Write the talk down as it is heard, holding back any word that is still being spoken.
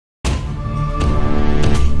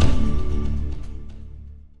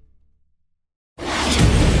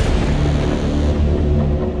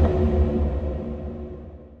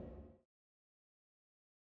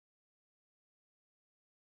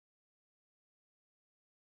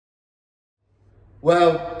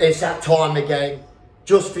Well, it's that time again.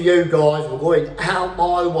 Just for you guys, we're going out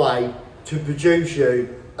my way to produce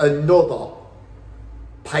you another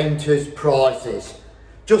painter's prices.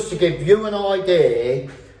 Just to give you an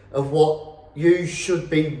idea of what you should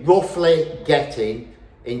be roughly getting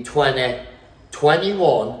in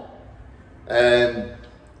 2021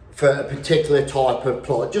 for a particular type of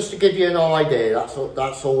plot. Just to give you an idea,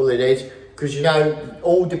 that's all it is. Because you know, it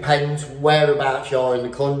all depends whereabouts you are in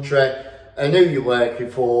the country and who you're working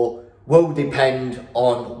for will depend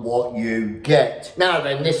on what you get. Now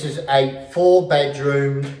then, this is a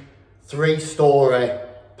 4-bedroom, 3-storey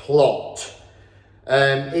plot.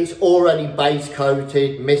 It's already base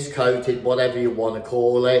coated, mist coated, whatever you want to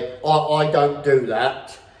call it. I don't do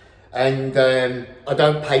that, and I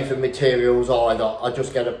don't pay for materials either. I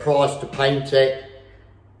just get a price to paint it,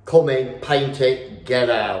 come in, paint it, get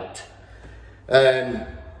out.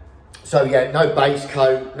 So yeah, no base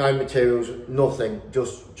coat, no materials, nothing,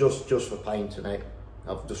 just for painting it.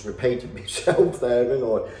 I've just repeated myself there, haven't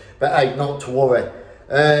I? But hey, not to worry.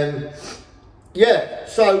 Yeah,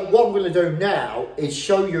 so what I'm going to do now is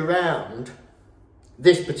show you around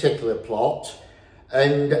this particular plot,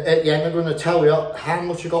 and at the end I'm going to tell you how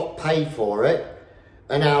much I got paid for it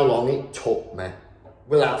and how long it took me.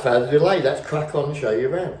 Without further delay, let's crack on and show you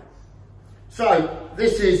around. So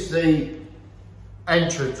this is the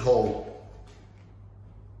entrance hall,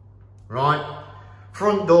 right?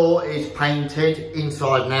 Front door is painted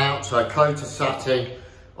inside and out, so coat of satin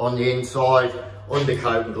on the inside,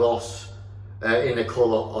 undercoat and gloss in the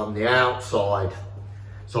colour on the outside.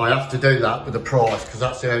 So I have to do that with the price because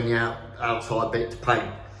that's the only outside bit to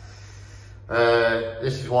paint.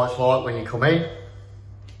 This is what it's like when you come in.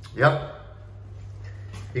 Yep.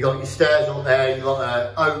 You got your stairs up there, you got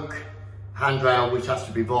an oak handrail which has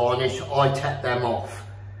to be varnished. I take them off,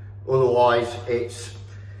 otherwise it's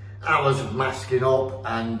hours of masking up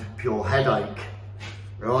and pure headache,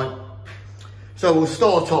 right? So we'll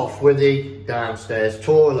start off with the downstairs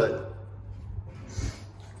toilet.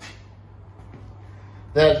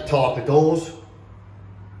 They're the type of doors,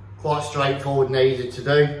 quite straightforward and easy to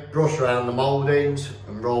do. Brush around the mouldings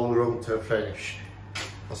and roll them up to a finish.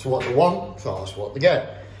 That's what they want, so that's what they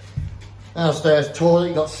get. Downstairs toilet,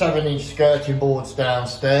 you've got 7-inch skirting boards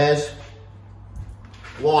downstairs,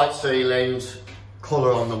 white ceilings,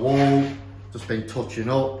 colour on the wall, just been touching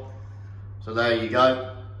up. So there you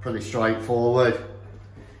go, pretty straightforward.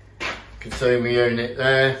 Consumer unit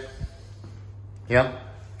there. Yep.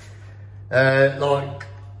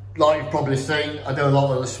 Like you've probably seen, I do a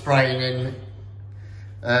lot of the spraying in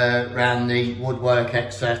around the woodwork,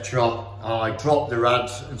 etc. I drop the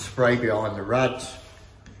rads and spray behind the rads.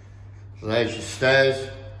 So there's your stairs.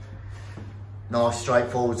 Nice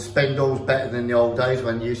straightforward spindles, better than the old days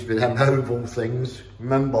when there used to be them oval things.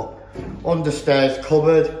 Remember, understairs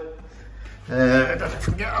cupboard. Don't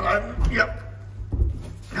forget that. Yep.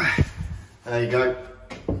 There you go.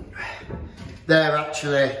 They're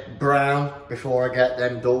actually brown before I get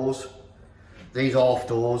them doors. These half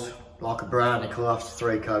doors, like a brownie colour, I have to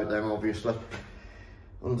 3-coat them obviously.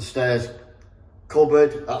 Understairs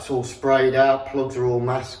cupboard, that's all sprayed out, plugs are all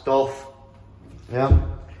masked off. Yeah.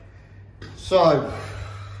 So,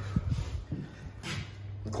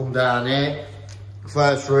 come down here,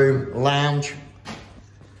 first room, lounge.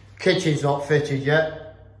 Kitchen's not fitted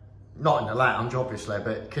yet. Not in the lounge obviously,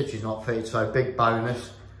 but kitchen's not fitted, so big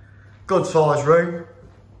bonus. Good size room.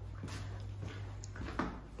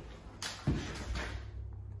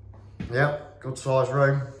 Yep, good size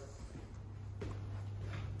room.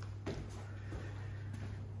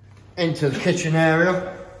 Into the kitchen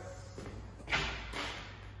area.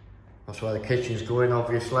 That's where the kitchen's going,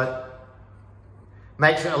 obviously.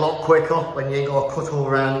 Makes it a lot quicker when you ain't got to cut all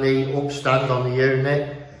around the upstand on the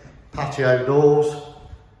unit. Patio doors.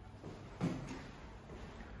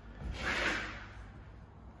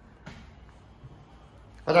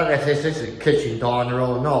 I don't know if this is a kitchen diner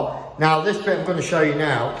or not. Now this bit I'm going to show you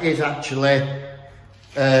now is actually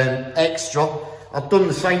extra. I've done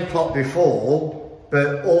the same plot before,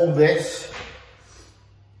 but all this,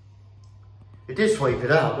 it did sweep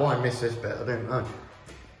it out. Why I missed this bit, I don't know.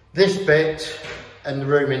 This bit and the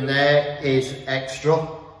room in there is extra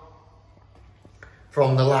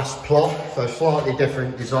from the last plot, so slightly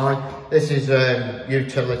different design. This is a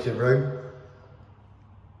utility room.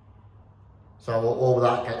 So all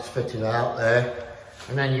that gets fitted out there.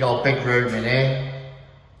 And then you got a big room in here.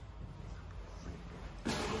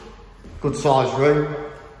 Good sized room,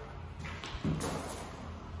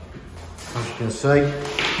 as you can see.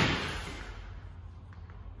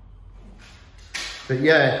 But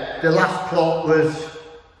yeah, the last plot was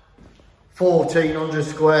 1,400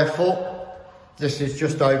 square foot. This is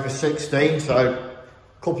just over 16, so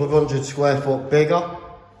a couple of 100 square foot bigger.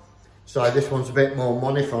 So this one's a bit more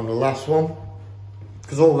money from the last one,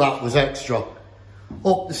 because all that was extra.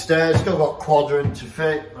 Up the stairs, still got quadrant to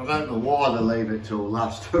fit. I don't know why they leave it till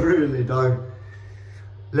last, I really don't.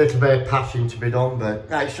 Little bit of patching to be done, but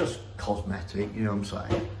no, it's just cosmetic, you know what I'm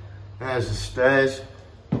saying. There's the stairs.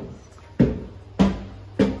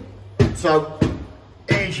 So,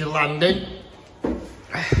 here's your landing.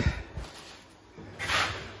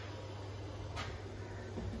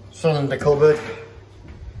 Sun in the cupboard.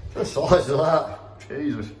 The size of that,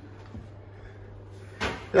 Jesus.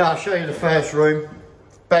 Yeah, I'll show you the first room.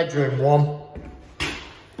 Bedroom 1.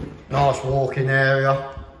 Nice walking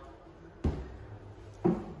area.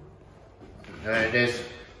 There it is.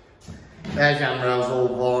 There's the handrails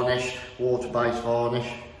all varnished, water-based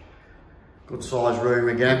varnish. Good sized room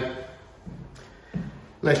again.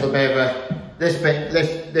 Little bit of a, this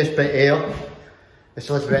bit here, it's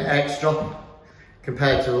a little bit extra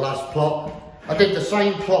compared to the last plot. I did the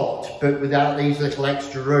same plot, but without these little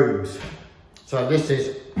extra rooms. So this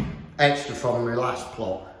is extra from the last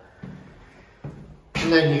plot.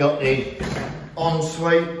 And then you got the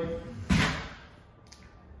ensuite.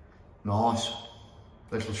 Nice.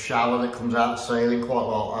 Little shower that comes out the ceiling, quite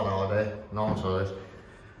like that idea. Nice that is.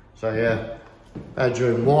 So yeah,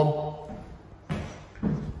 bedroom 1.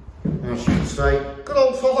 As you can see, good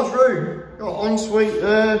old size room. Got ensuite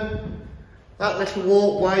there. That little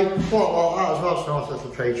walkway, quite like that as well. It's a nice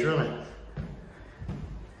little feature, isn't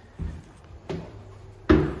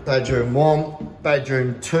it? Bedroom 1,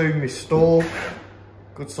 bedroom 2, my store.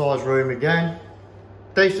 Good size room again.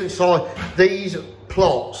 Decent size. These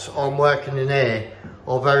plots I'm working in here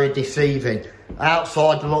are very deceiving.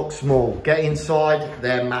 Outside they look small. Get inside,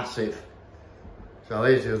 they're massive. So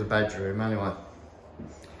here's the other bedroom anyway.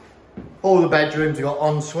 All the bedrooms have got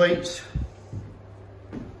en suites.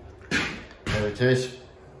 There it is.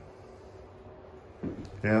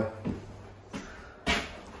 Yeah.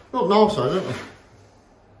 Look nice though, don't they?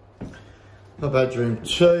 The bedroom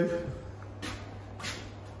 2.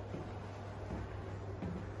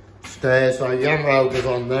 Stairs, so the handrail goes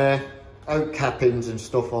on there. Oak cappings and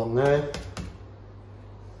stuff on there.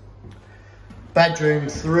 Bedroom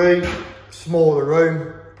 3. Smaller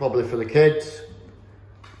room, probably for the kids.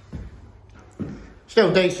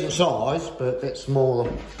 Still decent size, but a bit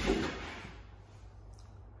smaller.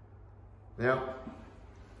 Yeah.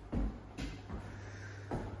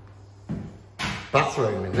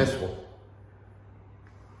 Bathroom in this one.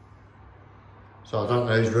 So I don't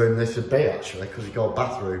know whose room this would be actually, because you've got a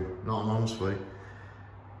bathroom, not an ensuite.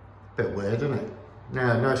 Bit weird, isn't it?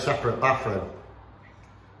 No separate bathroom.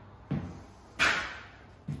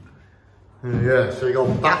 Yeah, so you got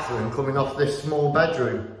a bathroom coming off this small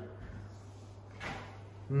bedroom.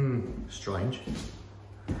 Strange.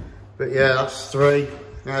 But yeah, that's 3.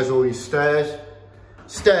 There's all your stairs.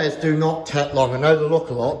 Stairs do not take long. I know they look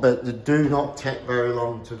a lot, but they do not take very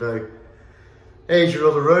long to do. Here's your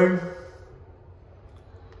other room.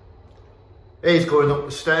 Here's going up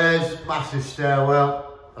the stairs. Massive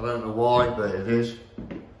stairwell. I don't know why, but it is.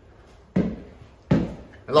 And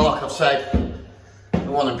like I've said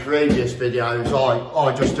in one of the previous videos,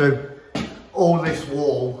 I just do all this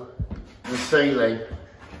wall, the ceiling,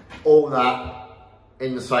 all that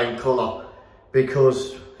in the same colour,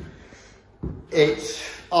 because it's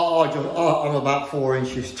I'm about 4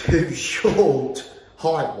 inches too short,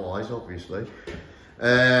 height wise obviously,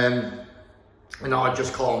 and I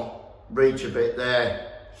just can't reach a bit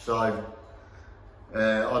there, so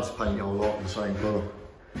I just paint it all up in the same colour.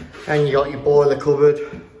 And you got your boiler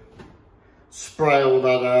cupboard, spray all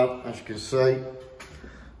that out as you can see.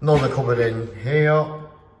 Another cupboard in here.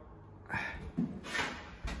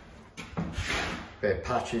 Bit of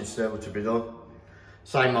patching still to be done.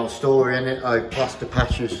 Same old story in it, plaster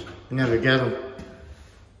patches, you never get them.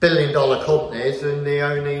 Billion-dollar companies and they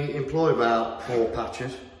only employ about 4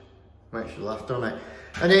 patches. Makes you laugh, doesn't it?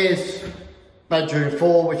 And here's bedroom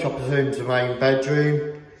 4, which I presume is the main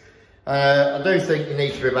bedroom. I do think you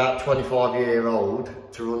need to be about 25-year-old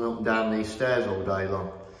to run up and down these stairs all day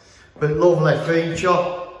long. But lovely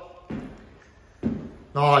feature.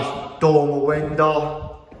 Nice dormer window.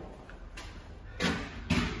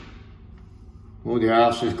 All the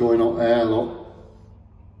houses going up there, look.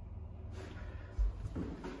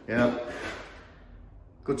 Yeah.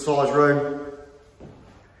 Good size room.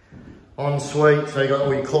 Ensuite, so you got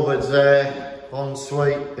all your cupboards there.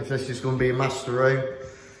 Ensuite, if this is going to be a master room.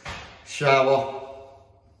 Shower.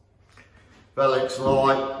 Velux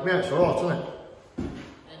light. Yeah, it's alright, isn't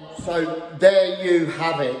it? So there you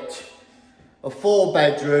have it. A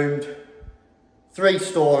 4-bedroomed,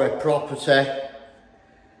 3-storey property.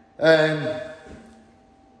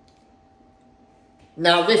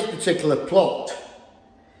 Now this particular plot,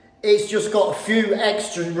 it's just got a few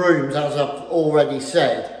extra rooms, as I've already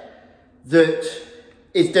said, that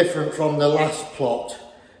is different from the last plot.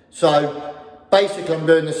 So basically I'm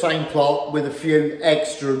doing the same plot with a few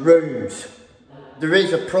extra rooms. There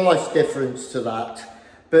is a price difference to that,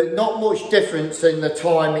 but not much difference in the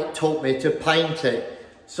time it took me to paint it.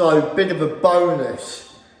 So bit of a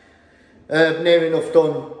bonus. Near enough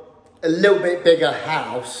done a little bit bigger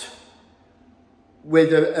house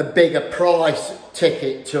with a bigger price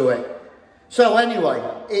ticket to it. So anyway,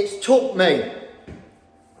 it's took me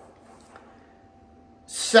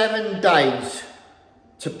 7 days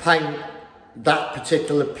to paint that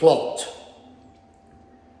particular plot,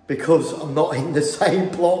 because I'm not in the same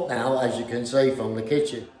plot now, as you can see from the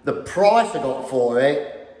kitchen. The price I got for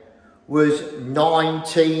it was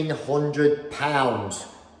 £1,900.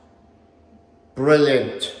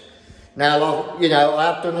 Brilliant. Now, you know, I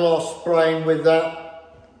have done a lot of spraying with that.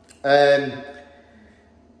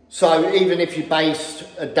 So even if you based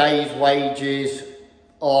a day's wages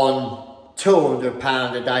on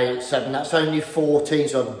 £200 a day at 7, that's only 14,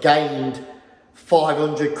 so I've gained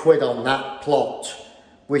 500 quid on that plot,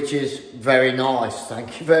 which is very nice,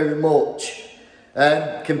 thank you very much.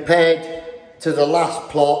 Compared to the last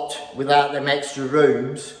plot without them extra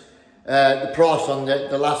rooms, the price on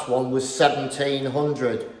the last one was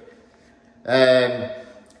 1,700.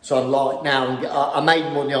 So I'm like, now I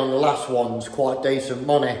made money on the last one's, quite decent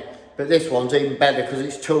money, but this one's even better because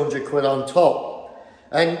it's 200 quid on top.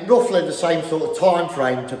 And roughly the same sort of time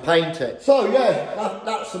frame to paint it. So yeah,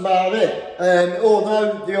 that's about it.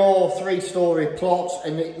 Although they are 3-storey plots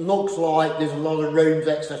and it looks like there's a lot of rooms,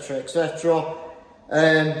 etc, etc,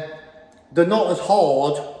 they're not as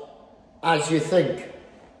hard as you think.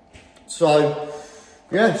 So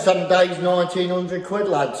yeah, 7 days, 1,900 quid,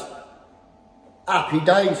 lads. Happy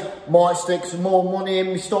days. Might stick some more money in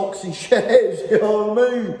my stocks and shares, you know what I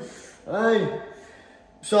mean? Hey.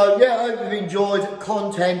 So yeah, I hope you've enjoyed the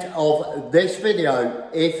content of this video.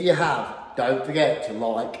 If you have, don't forget to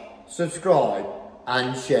like, subscribe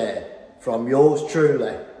and share. From yours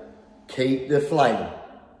truly, keep the flame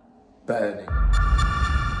burning.